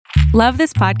Love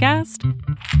this podcast?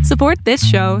 Support this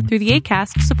show through the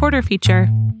Acast supporter feature.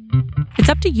 It's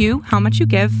up to you how much you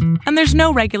give, and there's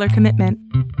no regular commitment.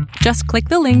 Just click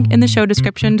the link in the show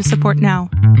description to support now.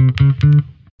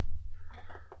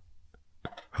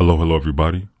 Hello,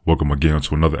 everybody. Welcome again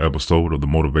to another episode of The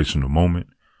Motivational Moment.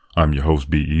 I'm your host,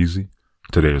 Be Easy.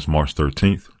 Today is March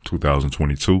 13th,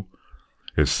 2022.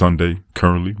 It's Sunday,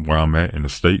 currently, where I'm at in the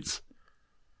States.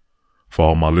 For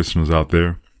all my listeners out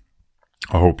there,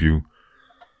 I hope you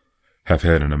have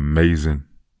had an amazing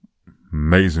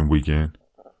weekend.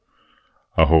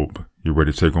 I hope you're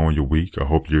ready to take on your week. I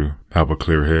hope you have a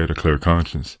clear head, a clear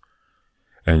conscience,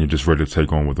 and you're just ready to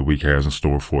take on what the week has in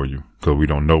store for you. Because we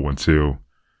don't know until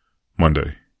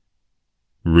Monday.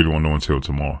 We really won't know until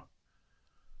tomorrow.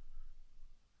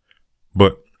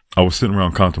 But I was sitting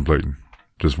around contemplating,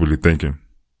 just really thinking,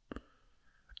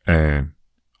 and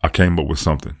I came up with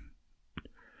something.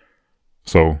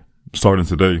 So, starting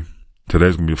today's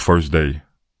going to be the first day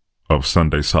of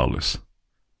Sunday Solace.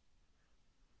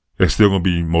 It's still going to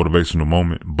be motivational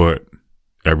moment, but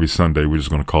every Sunday we're just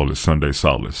going to call it Sunday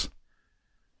Solace.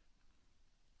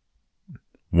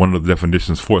 One of the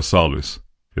definitions for solace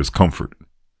is comfort.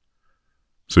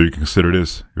 So you can consider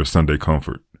this your Sunday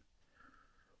comfort.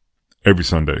 Every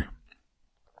Sunday.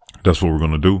 That's what we're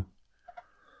going to do.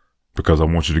 Because I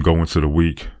want you to go into the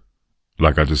week,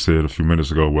 like I just said a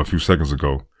few seconds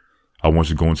ago, I want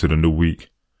you to go into the new week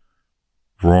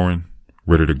roaring,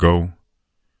 ready to go,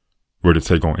 ready to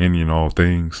take on any and all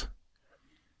things,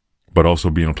 but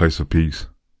also be in a place of peace.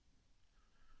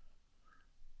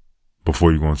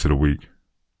 Before you go into the week,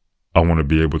 I want to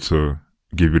be able to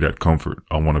give you that comfort.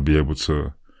 I want to be able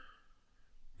to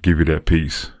give you that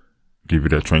peace, give you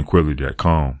that tranquility, that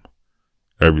calm,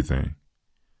 everything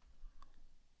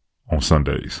on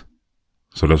Sundays.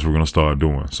 So that's what we're going to start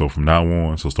doing. So from now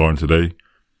on, starting today,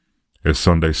 it's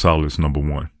Sunday Solace number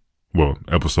 1. Well,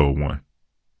 episode 1.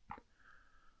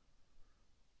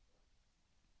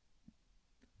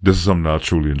 This is something that I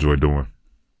truly enjoy doing.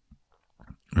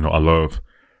 You know, I love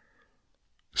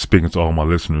speaking to all my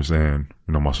listeners and,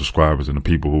 you know, my subscribers and the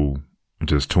people who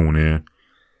just tune in.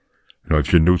 You know,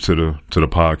 if you're new to the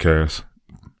podcast,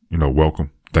 you know, welcome.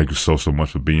 Thank you so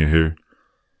much for being here.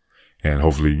 And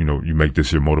hopefully, you know, you make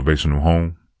this your motivational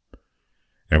home.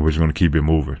 And we're just going to keep it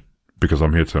moving because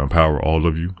I'm here to empower all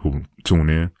of you who tune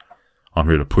in. I'm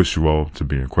here to push you all to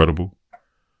be incredible.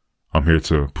 I'm here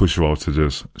to push you all to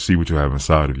just see what you have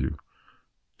inside of you.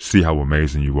 See how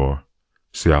amazing you are.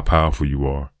 See how powerful you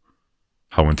are.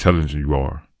 How intelligent you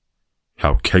are.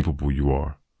 How capable you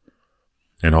are.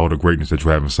 And all the greatness that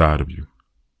you have inside of you.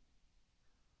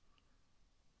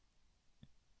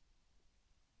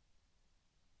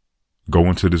 Go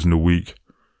into this new week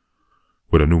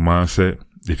with a new mindset.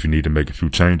 If you need to make a few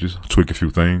changes, tweak a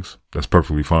few things, that's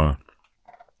perfectly fine.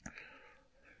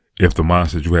 If the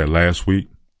mindset you had last week,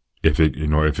 if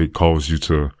it caused you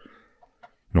to, you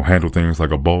know, handle things like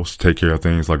a boss, take care of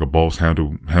things like a boss,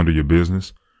 handle your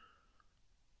business,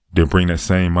 then bring that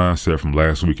same mindset from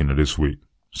last week into this week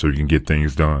so you can get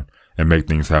things done and make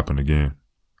things happen again.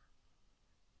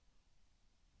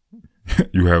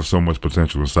 You have so much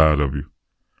potential inside of you.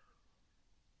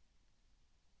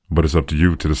 But it's up to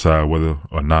you to decide whether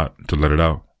or not to let it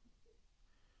out.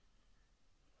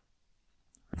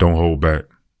 Don't hold back.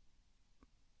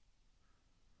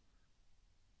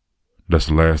 That's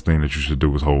the last thing that you should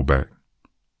do is hold back.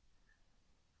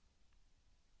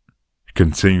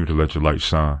 Continue to let your light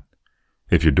shine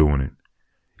if you're doing it.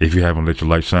 If you haven't let your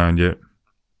light shine yet,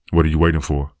 what are you waiting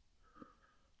for?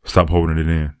 Stop holding it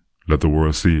in. Let the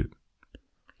world see it.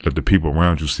 Let the people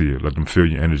around you see it. Let them feel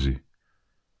your energy.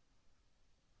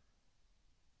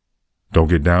 Don't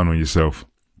get down on yourself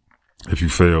if you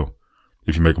fail,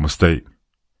 if you make a mistake,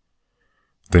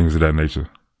 things of that nature.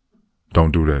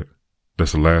 Don't do that.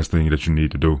 That's the last thing that you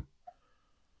need to do.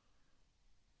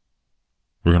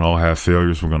 We're going to all have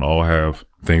failures. We're going to all have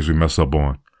things we mess up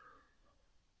on.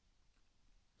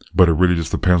 But it really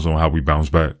just depends on how we bounce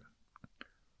back,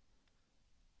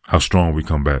 how strong we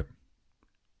come back.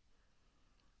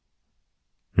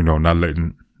 You know, not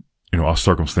letting, you know, our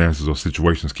circumstances or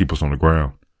situations keep us on the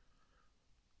ground.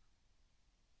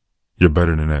 You're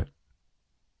better than that.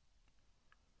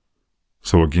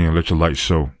 So again, let your light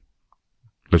show.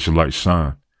 Let your light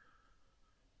shine.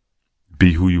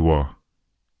 Be who you are.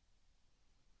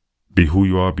 Be who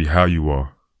you are, be how you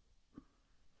are.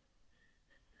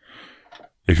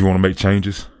 If you want to make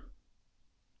changes,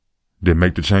 then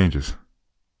make the changes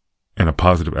in a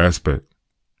positive aspect.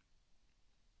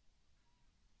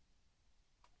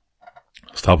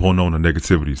 Stop holding on to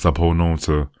negativity. Stop holding on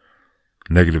to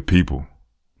negative people,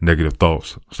 negative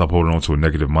thoughts. Stop holding on to a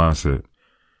negative mindset,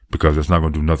 because it's not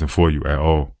going to do nothing for you at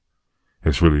all.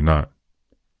 It's really not.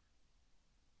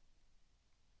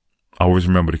 Always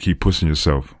remember to keep pushing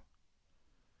yourself.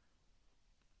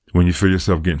 When you feel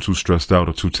yourself getting too stressed out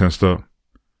or too tensed up,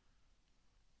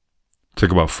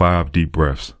 take about 5 deep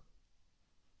breaths.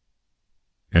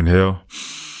 Inhale.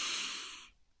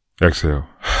 Exhale.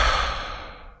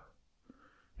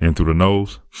 In through the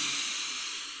nose.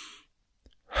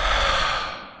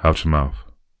 Out your mouth.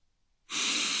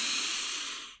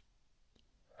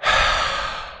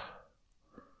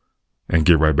 And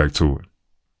get right back to it.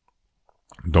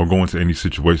 Don't go into any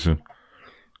situation.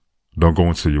 Don't go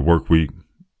into your work week,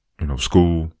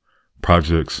 school,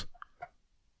 projects.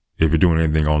 If you're doing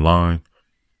anything online,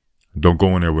 don't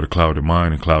go in there with a clouded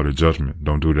mind and clouded judgment.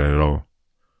 Don't do that at all.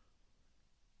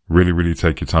 Really, really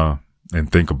take your time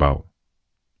and think about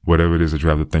whatever it is that you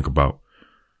have to think about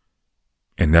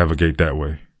and navigate that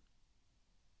way.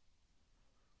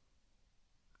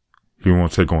 You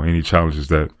won't take on any challenges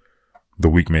that the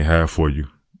week may have for you,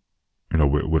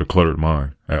 with a cluttered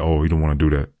mind at all. You don't want to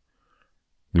do that.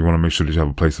 You want to make sure that you have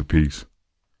a place of peace.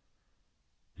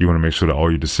 You want to make sure that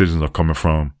all your decisions are coming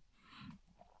from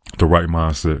the right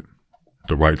mindset,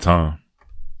 the right time.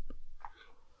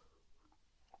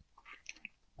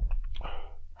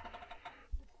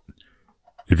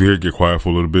 If you hear it get quiet for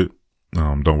a little bit,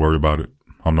 don't worry about it.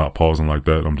 I'm not pausing like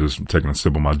that. I'm just taking a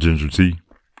sip of my ginger tea.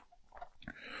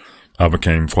 I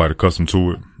became quite accustomed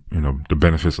to it, the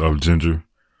benefits of ginger,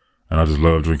 and I just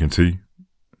love drinking tea.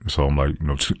 So I'm like,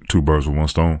 two birds with one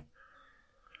stone.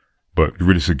 But you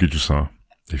really should get you some.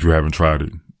 If you haven't tried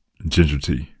it, ginger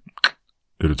tea.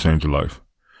 It'll change your life.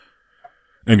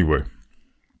 Anyway.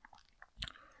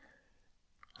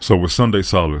 So with Sunday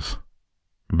Solace,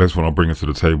 the best what I'm bringing to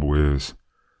the table is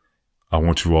I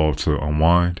want you all to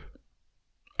unwind.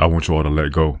 I want you all to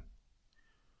let go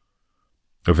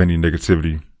of any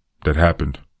negativity that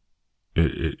happened.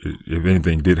 If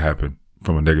anything did happen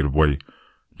from a negative way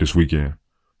this weekend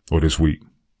or this week.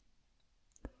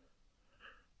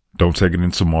 Don't take it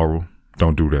in tomorrow.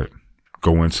 Don't do that.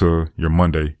 Go into your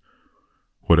Monday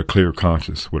with a clear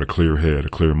conscience, with a clear head, a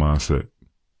clear mindset.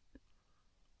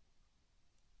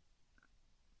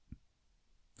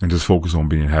 And just focus on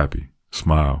being happy.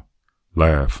 Smile.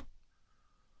 Laugh.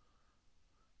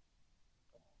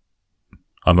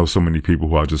 I know so many people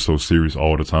who are just so serious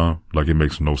all the time, like it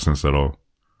makes no sense at all.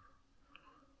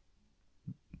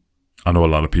 I know a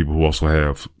lot of people who also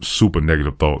have super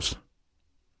negative thoughts,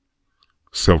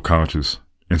 self-conscious,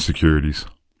 insecurities,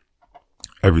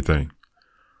 everything.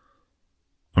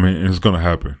 I mean, it's going to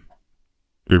happen.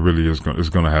 It really is. It's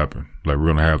going to happen. Like, we're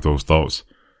going to have those thoughts.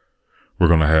 We're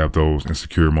going to have those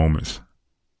insecure moments.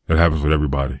 It happens with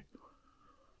everybody.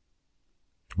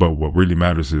 But what really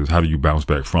matters is, how do you bounce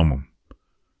back from them?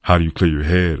 How do you clear your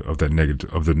head of that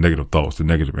negative thoughts, the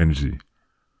negative energy?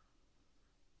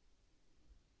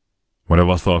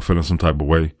 Whenever I start feeling some type of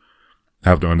way, I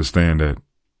have to understand that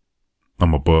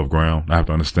I'm above ground. I have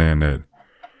to understand that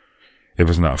if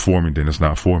it's not for me, then it's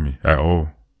not for me at all.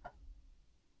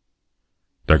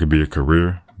 That could be a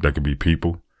career, that could be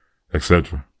people,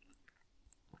 etc.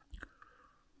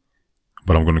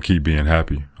 But I'm going to keep being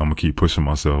happy. I'm going to keep pushing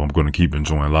myself. I'm going to keep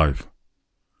enjoying life.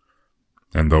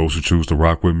 And those who choose to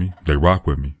rock with me, they rock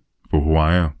with me for who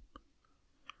I am.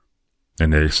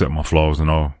 And they accept my flaws and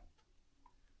all.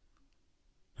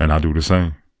 And I do the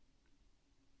same.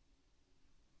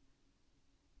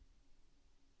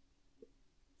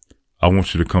 I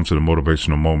want you to come to the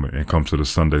motivational moment and come to the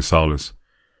Sunday Solace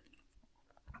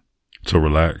to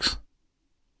relax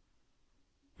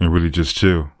and really just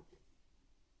chill.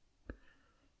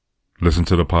 Listen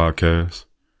to the podcast.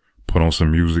 Put on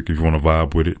some music if you want to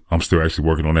vibe with it. I'm still actually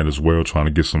working on that as well, trying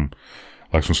to get some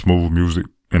smooth music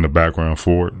in the background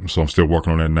for it. So I'm still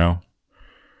working on that now.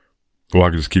 Or I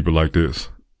can just keep it like this.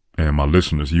 And my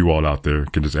listeners, you all out there,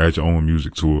 can just add your own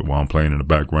music to it while I'm playing in the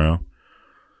background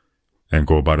and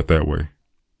go about it that way.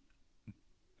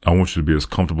 I want you to be as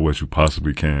comfortable as you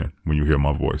possibly can when you hear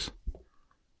my voice.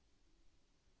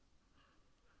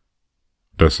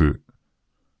 That's it.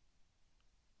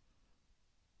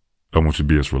 I want you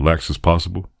to be as relaxed as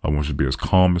possible. I want you to be as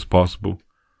calm as possible.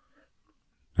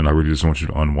 And I really just want you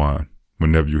to unwind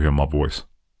whenever you hear my voice.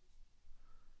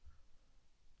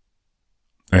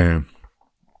 And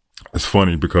it's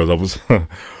funny because I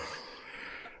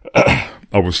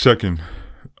was checking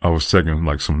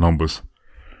like some numbers,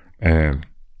 and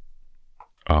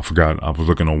I forgot, I was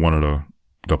looking on one of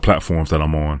the platforms that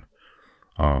I'm on.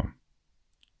 I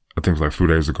think it was like a few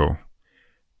days ago,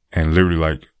 and literally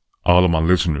like all of my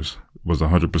listeners was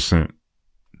 100%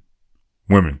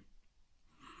 women.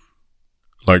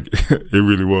 Like, it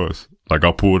really was. Like,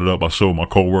 I pulled it up. I showed my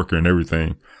coworker and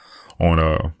everything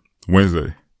on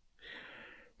Wednesday.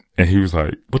 And he was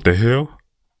like, what the hell?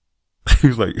 He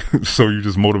was like, so you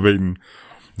just motivating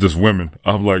just women?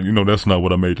 I'm like, that's not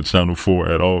what I made the channel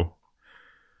for at all.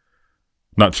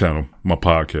 Not channel, my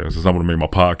podcast. That's not what I made my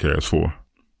podcast for.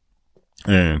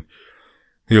 And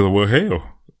he was like, well, hell.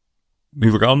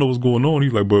 He's like, I don't know what's going on.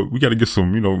 He's like, but we got to get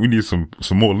some, we need some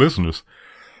more listeners.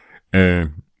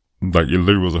 And like, it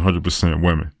literally was 100%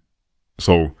 women.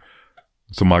 So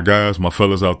my guys, my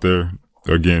fellas out there,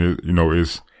 again,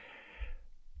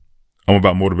 I'm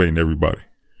about motivating everybody.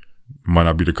 Might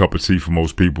not be the cup of tea for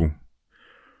most people,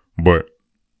 but,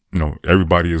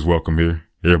 everybody is welcome here.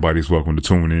 Everybody's welcome to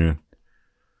tune in.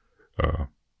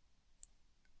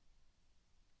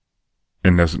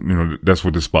 And that's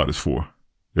what this spot is for.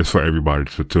 It's for everybody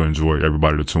to enjoy,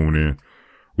 everybody to tune in.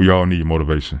 We all need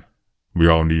motivation. We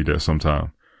all need that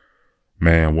sometime.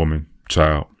 Man, woman,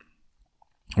 child.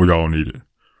 We all need it.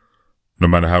 No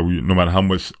matter how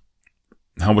much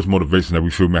motivation that we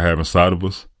feel we have inside of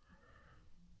us,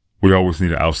 we always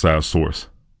need an outside source,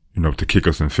 to kick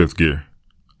us in fifth gear,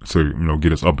 to,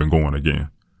 get us up and going again.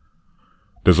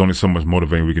 There's only so much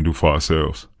motivating we can do for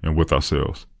ourselves and with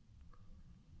ourselves.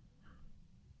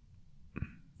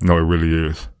 No, it really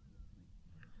is.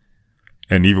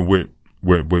 And even with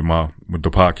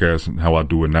the podcast and how I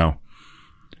do it now,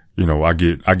 I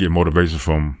get motivation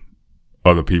from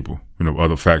other people,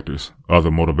 other factors, other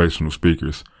motivational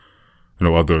speakers,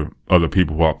 other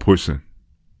people who are pushing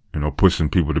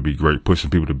people to be great, pushing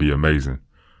people to be amazing,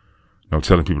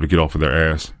 telling people to get off of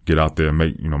their ass, get out there and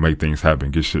make things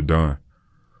happen, get shit done.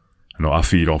 I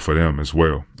feed off of them as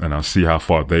well. And I see how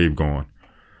far they've gone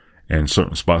and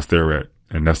certain spots they're at.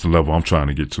 And that's the level I'm trying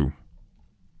to get to.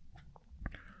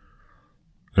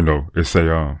 It's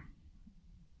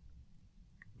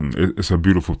a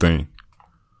beautiful thing.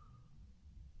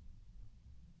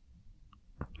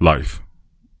 Life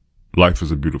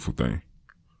is a beautiful thing.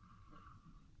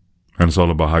 And it's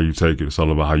all about how you take it. It's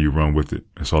all about how you run with it.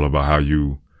 It's all about how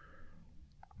you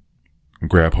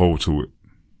grab hold to it.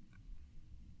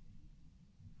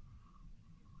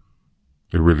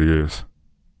 It really is.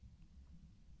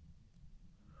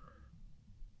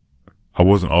 I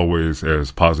wasn't always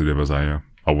as positive as I am.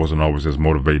 I wasn't always as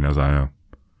motivating as I am.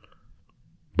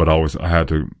 But I had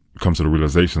to come to the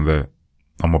realization that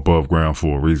I'm above ground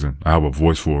for a reason. I have a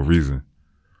voice for a reason.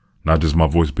 Not just my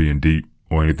voice being deep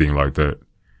or anything like that.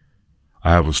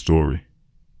 I have a story.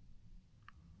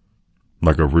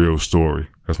 Like a real story.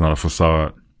 That's not a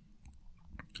facade.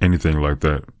 Anything like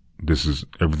that.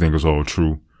 Everything is all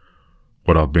true.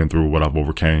 What I've been through, what I've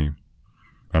overcame.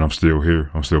 And I'm still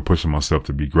here. I'm still pushing myself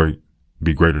to be great.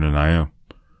 Be greater than I am.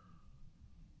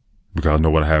 Because I know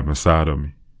what I have inside of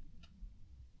me.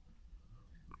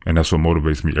 And that's what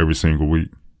motivates me every single week.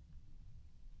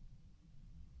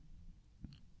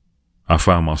 I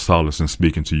find my solace in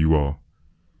speaking to you all.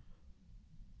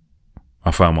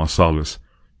 I find my solace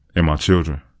in my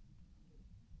children.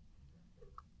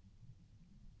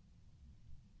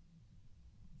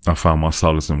 I find my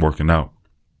solace in working out.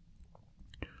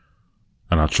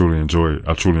 And I truly enjoy it.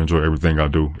 I truly enjoy everything I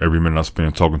do. Every minute I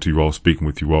spend talking to you all, speaking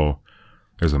with you all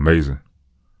is amazing.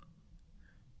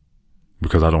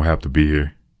 Because I don't have to be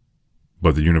here.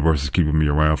 But the universe is keeping me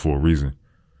around for a reason.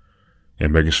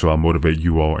 And making sure I motivate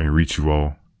you all and reach you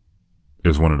all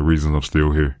is one of the reasons I'm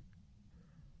still here.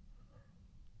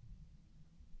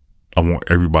 I want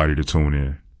everybody to tune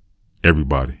in.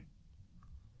 Everybody.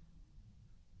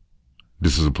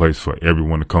 This is a place for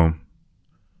everyone to come.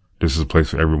 This is a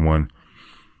place for everyone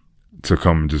to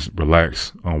come and just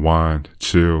relax, unwind,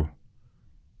 chill,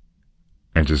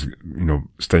 and just,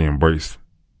 stay embraced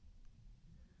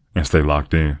and stay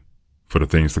locked in for the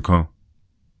things to come.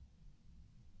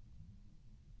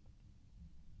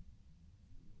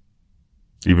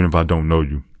 Even if I don't know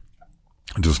you,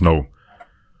 just know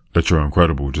that you're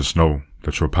incredible. Just know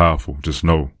that you're powerful. Just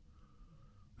know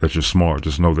that you're smart.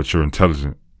 Just know that you're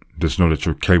intelligent. Just know that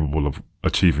you're capable of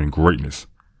achieving greatness.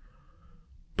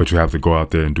 But you have to go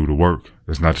out there and do the work.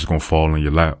 It's not just going to fall in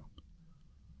your lap.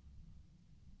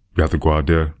 You have to go out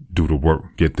there, do the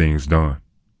work, get things done.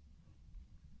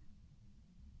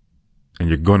 And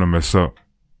you're going to mess up.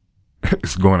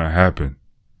 It's going to happen.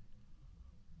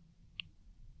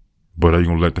 But are you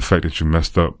going to let the fact that you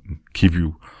messed up keep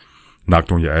you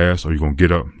knocked on your ass, or are you going to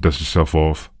get up, dust yourself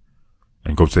off,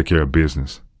 and go take care of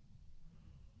business?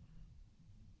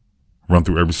 Run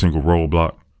through every single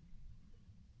roadblock.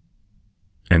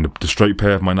 And the straight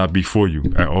path might not be for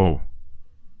you at all.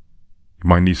 You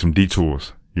might need some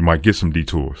detours. You might get some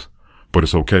detours, but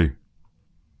it's okay.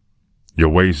 Your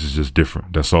ways is just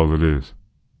different. That's all it is.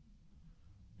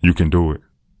 You can do it.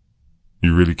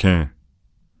 You really can.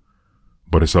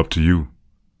 But it's up to you.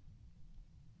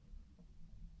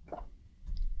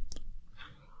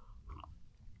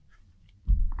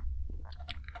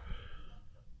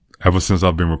 Ever since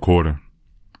I've been recording,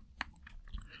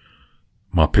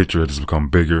 my picture has just become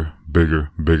bigger,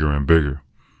 bigger, bigger, and bigger.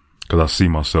 Because I see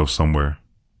myself somewhere.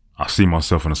 I see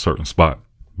myself in a certain spot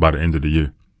by the end of the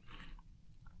year.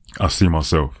 I see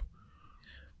myself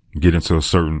get into a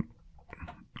certain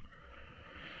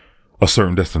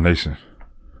destination.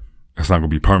 It's not going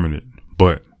to be permanent,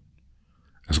 but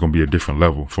it's going to be a different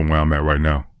level from where I'm at right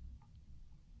now.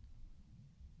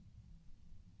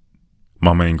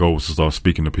 My main goal is to start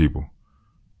speaking to people,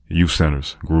 youth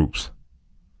centers, groups,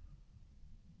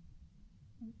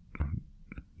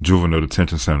 juvenile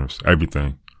detention centers,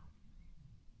 everything.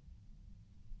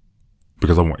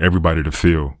 Because I want everybody to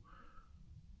feel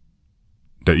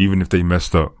that even if they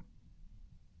messed up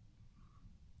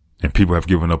and people have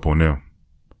given up on them,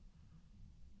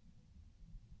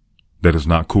 that it's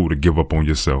not cool to give up on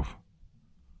yourself.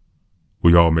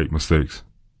 We all make mistakes.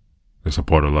 It's a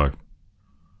part of life.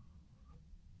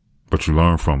 But you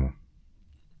learn from them.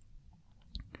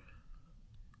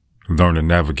 You learn to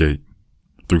navigate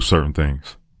through certain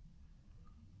things.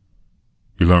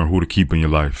 You learn who to keep in your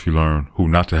life. You learn who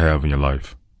not to have in your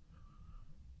life.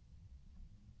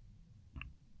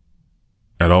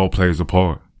 It all plays a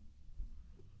part.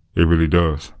 It really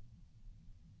does.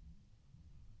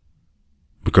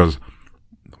 Because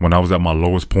when I was at my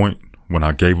lowest point, when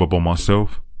I gave up on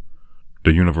myself,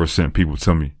 the universe sent people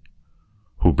to me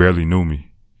who barely knew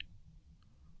me,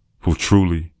 who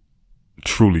truly,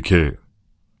 truly cared.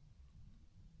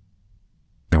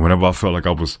 And whenever I felt like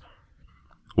I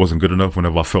wasn't good enough,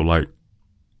 whenever I felt like,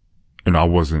 I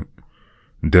wasn't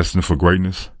destined for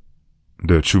greatness,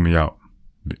 they'll chew me out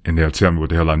and they'll tell me what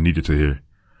the hell I needed to hear,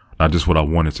 not just what I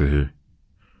wanted to hear.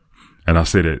 And I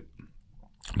say that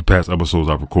the past episodes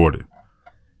I've recorded.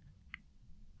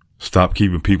 Stop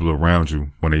keeping people around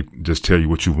you when they just tell you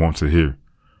what you want to hear.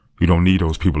 You don't need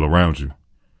those people around you.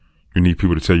 You need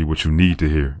people to tell you what you need to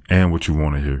hear and what you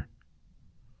want to hear.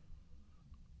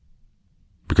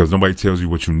 Because nobody tells you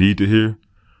what you need to hear.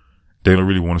 They don't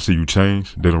really want to see you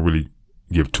change. They don't really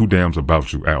give two damns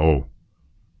about you at all.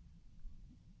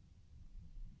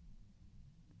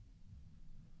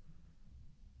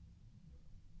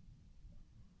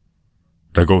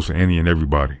 That goes for any and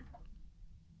everybody.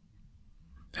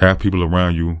 Have people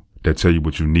around you that tell you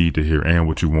what you need to hear and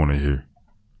what you want to hear.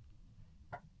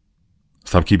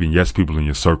 Stop keeping yes people in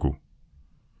your circle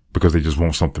because they just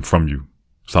want something from you.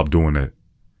 Stop doing that.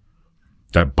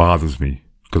 That bothers me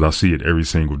because I see it every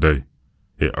single day.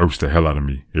 It irks the hell out of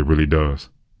me. It really does.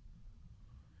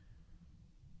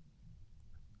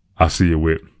 I see it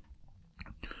with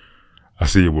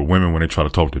women when they try to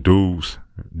talk to dudes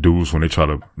when they try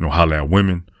to, holler at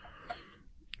women.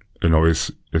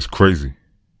 It's crazy.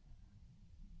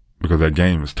 Because that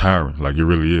game is tiring. Like, it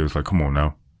really is. Like, come on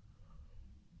now.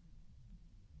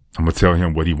 I'm going to tell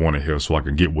him what he want to hear so I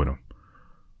can get with him.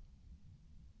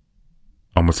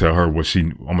 I'm going to tell her what she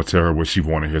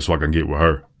want to hear so I can get with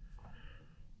her.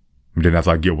 And then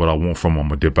after I get what I want from him, I'm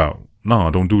going to dip out. No,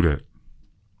 don't do that.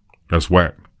 That's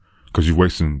whack. Because you're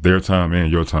wasting their time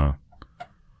and your time.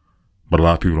 But a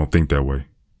lot of people don't think that way.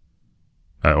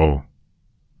 At all.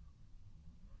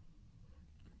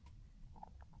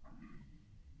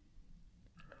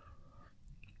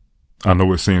 I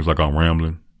know it seems like I'm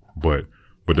rambling, but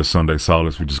with the Sunday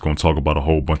Solace, we're just going to talk about a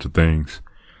whole bunch of things.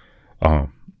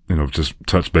 Just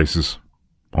touch bases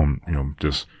on,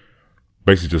 just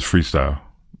basically just freestyle.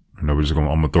 I'm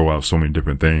going to throw out so many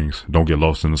different things. Don't get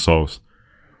lost in the sauce.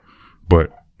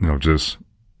 But, just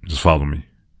follow me.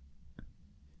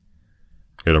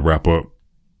 It'll wrap up.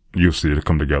 You'll see it'll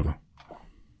come together.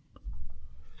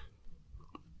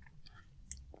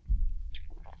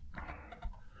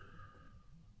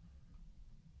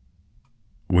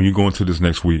 When you go into this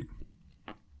next week,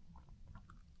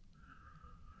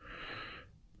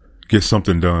 get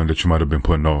something done that you might have been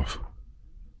putting off.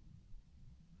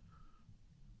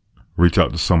 Reach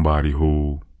out to somebody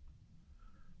who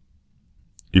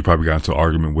you probably got into an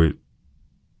argument with.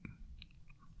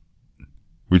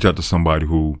 Reach out to somebody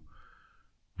who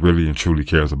really and truly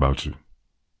cares about you.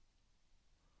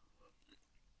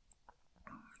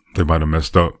 They might have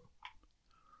messed up.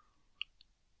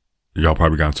 Y'all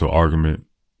probably got into an argument,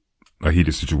 a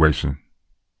heated situation.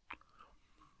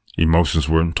 Emotions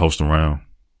were tossed around.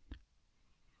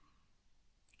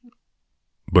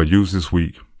 But use this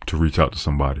week to reach out to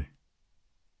somebody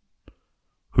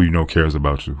who you know cares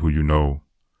about you, who you know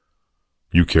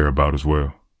you care about as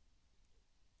well.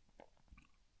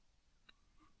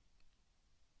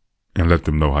 And let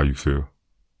them know how you feel.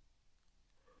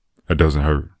 It doesn't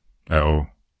hurt at all.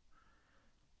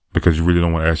 Because you really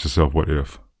don't want to ask yourself, what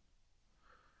if?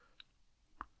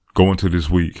 Go into this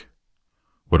week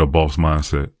with a boss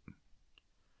mindset.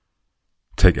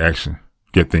 Take action.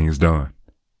 Get things done.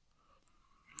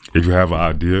 If you have an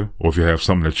idea, or if you have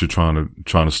something that you're trying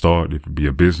to start, it could be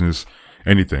a business,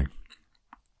 anything.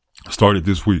 Start it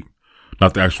this week.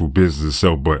 Not the actual business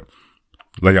itself, but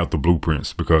lay out the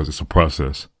blueprints, because it's a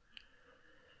process.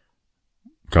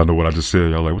 I know what I just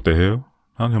said. Y'all like, what the hell?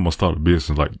 How the hell am I gonna start a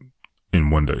business like in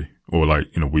one day or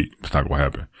like in a week? It's not gonna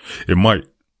happen. It might,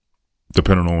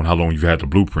 depending on how long you've had the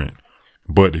blueprint.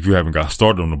 But if you haven't got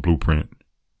started on the blueprint,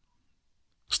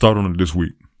 start on it this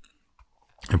week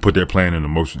and put that plan into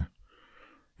motion.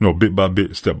 You know, bit by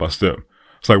bit, step by step.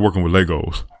 It's like working with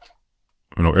Legos.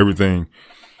 You know, everything,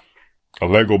 a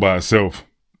Lego by itself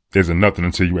isn't nothing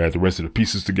until you add the rest of the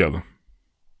pieces together.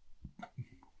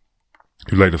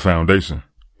 You lay the foundation.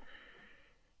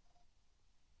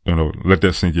 You know, let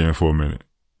that sink in for a minute.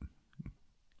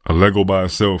 A Lego by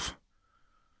itself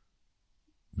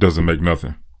doesn't make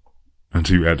nothing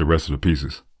until you add the rest of the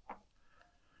pieces.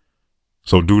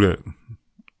 So do that.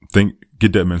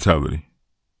 Get that mentality.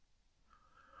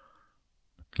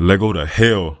 Lego the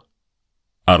hell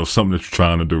out of something that you're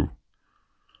trying to do.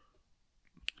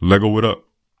 Lego it up.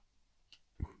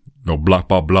 You know, block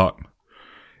by block.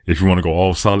 If you want to go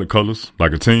all solid colors,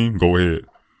 like a team, go ahead.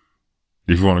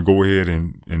 If you want to go ahead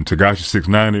and Takashi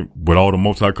 690 with all the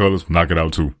multicolors, knock it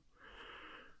out too.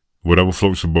 Whatever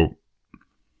floats your boat.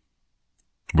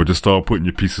 But just start putting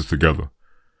your pieces together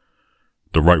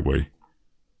the right way.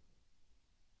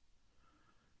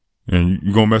 And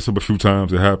you're going to mess up a few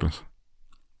times. It happens.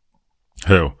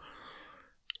 Hell,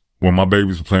 when my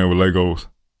babies were playing with Legos,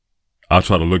 I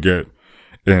try to look at,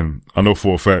 and I know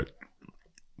for a fact,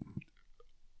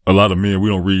 a lot of men, we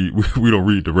don't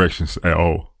read directions at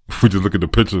all. We just look at the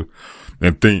picture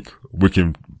and think we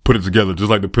can put it together just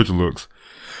like the picture looks.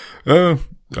 I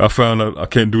found out I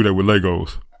can't do that with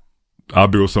Legos. I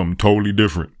build something totally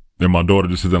different. And my daughter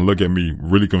just sits and look at me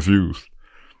really confused.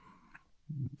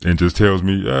 And just tells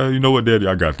me, you know what, Daddy,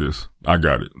 I got this. I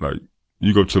got it. Like,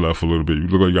 you go chill out for a little bit. You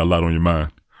look like you got a lot on your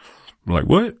mind. I'm like,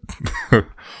 what?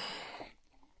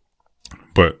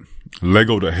 But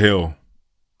Lego the hell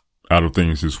out of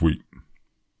things this week.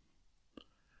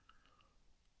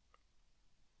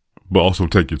 But also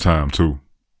take your time too.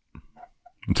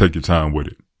 And take your time with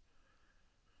it.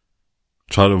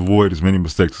 Try to avoid as many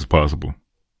mistakes as possible.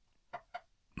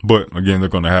 But again, they're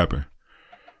going to happen.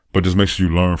 But just make sure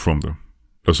you learn from them.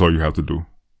 That's all you have to do.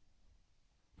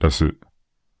 That's it.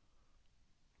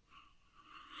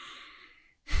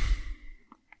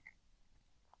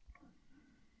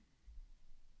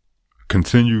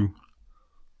 Continue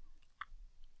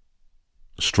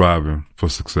striving for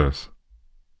success.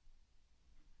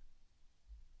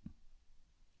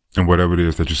 And whatever it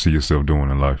is that you see yourself doing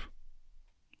in life.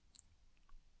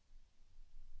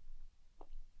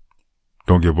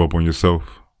 Don't give up on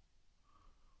yourself.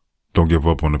 Don't give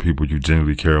up on the people you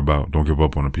genuinely care about. Don't give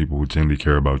up on the people who genuinely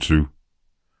care about you.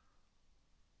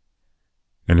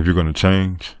 And if you're going to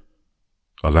change,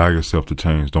 allow yourself to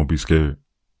change. Don't be scared.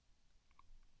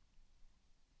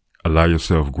 Allow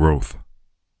yourself growth.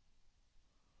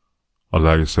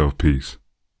 Allow yourself peace.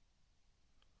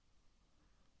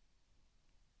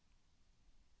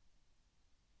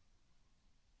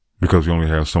 Because we only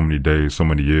have so many days, so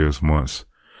many years, months,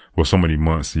 well, so many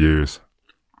months, years,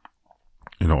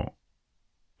 you know,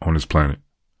 on this planet.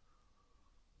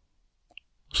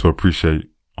 So appreciate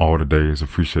all the days,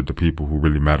 appreciate the people who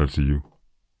really matter to you.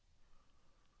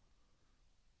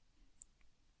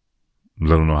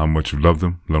 Let them know how much you love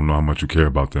them. Let them know how much you care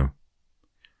about them.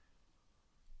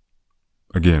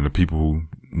 Again, the people who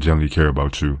generally care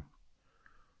about you.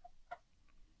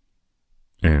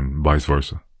 And vice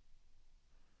versa.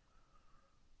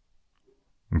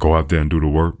 Go out there and do the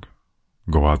work.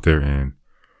 Go out there and,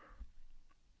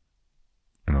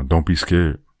 you know, don't be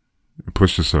scared.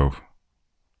 Push yourself.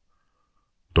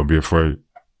 Don't be afraid.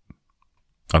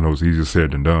 I know it's easier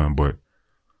said than done, but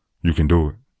you can do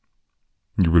it.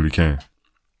 You really can.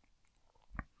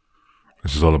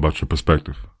 This is all about your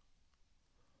perspective.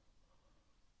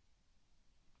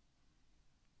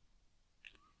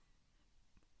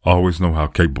 Always know how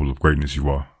capable of greatness you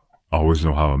are. Always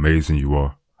know how amazing you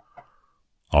are.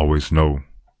 Always know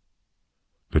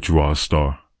that you are a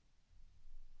star.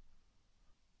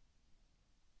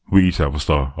 We each have a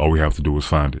star. All we have to do is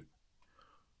find it.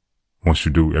 Once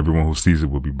you do, everyone who sees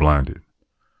it will be blinded.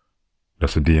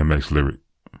 That's a DMX lyric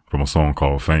from a song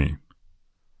called Fame.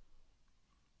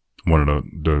 One of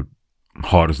the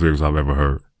hardest lyrics I've ever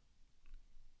heard.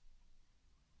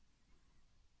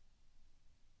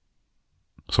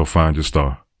 So find your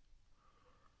star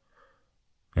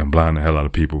and blind the hell out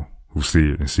of people who see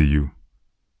it and see you.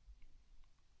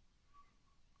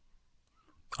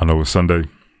 I know it's Sunday.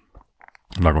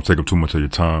 I'm not going to take up too much of your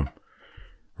time.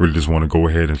 Really just want to go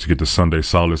ahead and to get the Sunday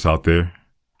Solace out there,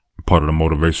 part of the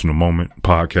Motivational Moment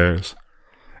podcast.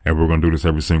 And we're going to do this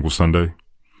every single Sunday.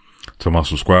 To my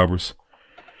subscribers,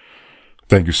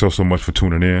 thank you so much for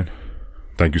tuning in.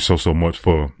 Thank you so much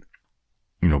for,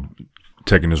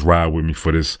 taking this ride with me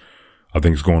for this. I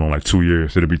think it's going on like 2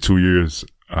 years. It'll be 2 years,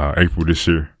 April this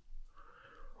year.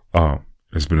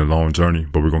 It's been a long journey,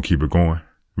 but we're going to keep it going.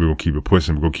 We're going to keep it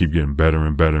pushing. We're going to keep getting better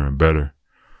and better and better.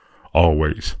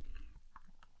 Always.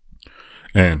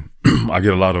 And I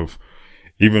get a lot of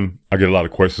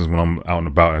questions when I'm out and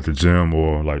about at the gym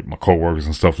or like my coworkers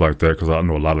and stuff like that, because I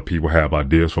know a lot of people have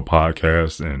ideas for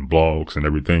podcasts and blogs and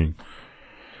everything.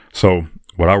 So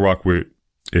what I rock with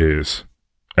is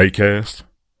Acast.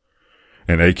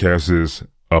 And Acast is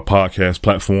a podcast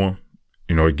platform.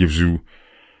 It gives you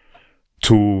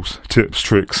tools, tips,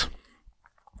 tricks,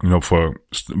 for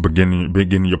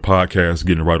beginning your podcast,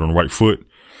 getting it right on the right foot.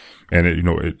 And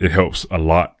it helps a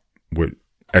lot with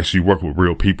actually working with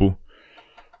real people.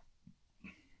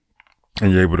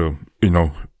 And you're able to,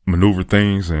 maneuver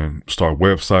things and start a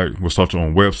website. We'll start your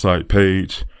own website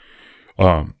page.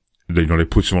 They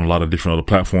put you on a lot of different other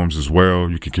platforms as well.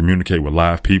 You can communicate with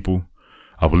live people.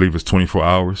 I believe it's 24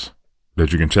 hours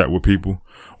that you can chat with people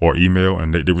or email,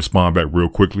 and they respond back real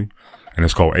quickly. And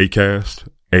it's called Acast,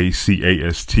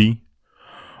 Acast.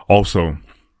 Also,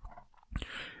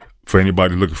 for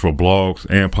anybody looking for blogs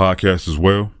and podcasts as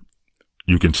well,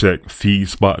 you can check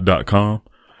feedspot.com,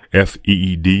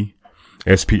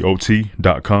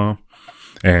 FEEDSPOT.com.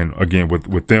 And again,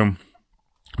 with them,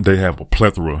 they have a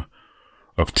plethora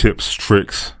of tips,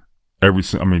 tricks,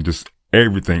 just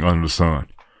everything under the sun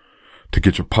to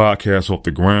get your podcast off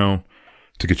the ground,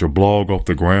 to get your blog off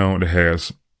the ground. It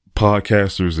has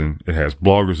podcasters and it has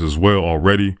bloggers as well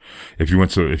already. If you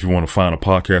want to find a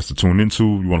podcast to tune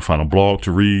into, you want to find a blog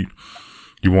to read,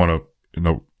 you want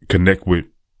to, connect with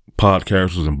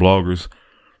podcasters and bloggers,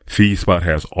 FeedSpot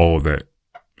has all of that.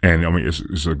 And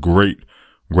it's a great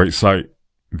site.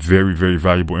 Very, very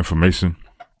valuable information.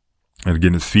 And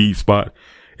again, it's FeedSpot,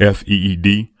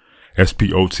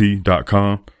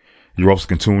 FEEDSPOT.com. You also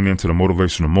can tune into the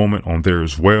Motivational Moment on there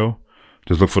as well.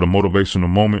 Just look for the Motivational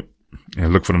Moment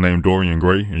and look for the name Dorian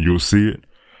Gray and you'll see it.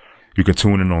 You can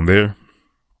tune in on there.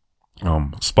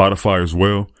 Spotify as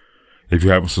well. If you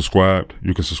haven't subscribed,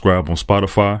 you can subscribe on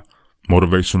Spotify.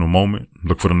 Motivational Moment.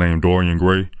 Look for the name Dorian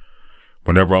Gray.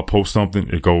 Whenever I post something,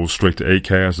 it goes straight to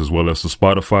Acast as well as to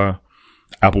Spotify.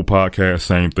 Apple Podcasts,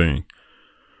 same thing.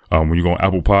 When you go on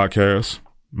Apple Podcasts,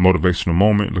 Motivational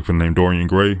Moment, look for the name Dorian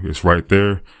Gray. It's right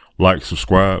there. Like,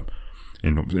 subscribe,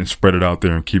 and spread it out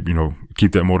there and keep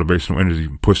that motivational energy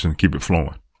pushing, keep it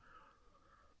flowing.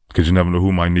 Because you never know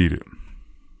who might need it.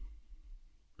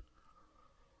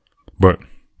 But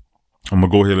I'm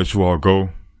going to go ahead and let you all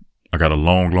go. I got a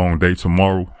long day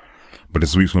tomorrow, but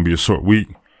this week's going to be a short week.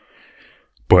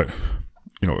 But,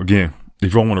 again,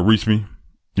 if you don't want to reach me,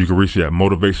 you can reach me at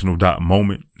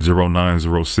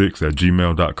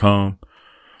motivational.moment0906@gmail.com.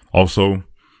 Also,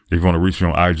 if you want to reach me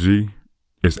on IG,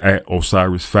 it's at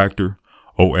Osiris Factor,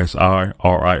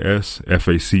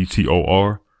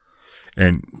 OSIRISFACTOR.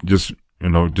 And just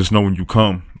know when you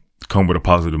come with a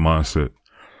positive mindset.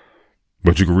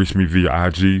 But you can reach me via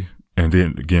IG, and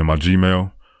then again, my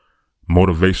Gmail,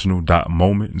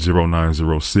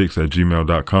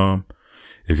 motivational.moment0906@gmail.com.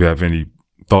 If you have any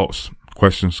thoughts,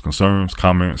 questions, concerns,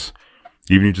 comments,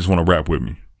 even if you just want to rap with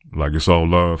me, like, it's all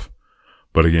love.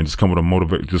 But again, just come with a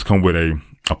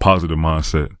positive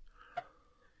mindset.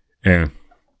 And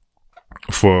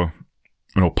for,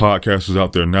 podcasters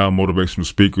out there now, motivational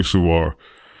speakers who are,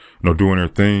 doing their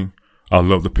thing, I'd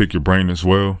love to pick your brain as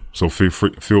well. So feel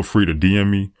free to DM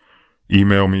me,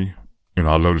 email me.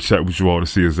 I'd love to chat with you all to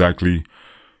see exactly,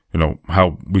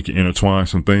 how we can intertwine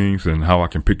some things and how I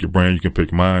can pick your brain. You can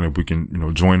pick mine, and we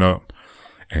can, join up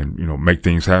and, make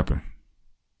things happen.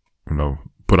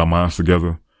 Put our minds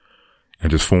together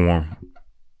and just form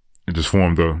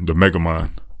the mega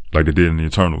mind like they did in the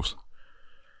Eternals.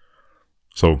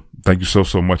 So thank you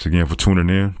so much again for tuning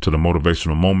in to the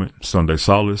Motivational Moment Sunday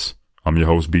Solace. I'm your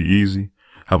host, Be Easy.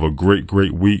 Have a great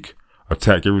week.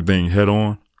 Attack everything head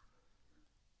on.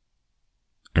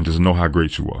 And just know how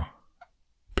great you are.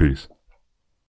 Peace.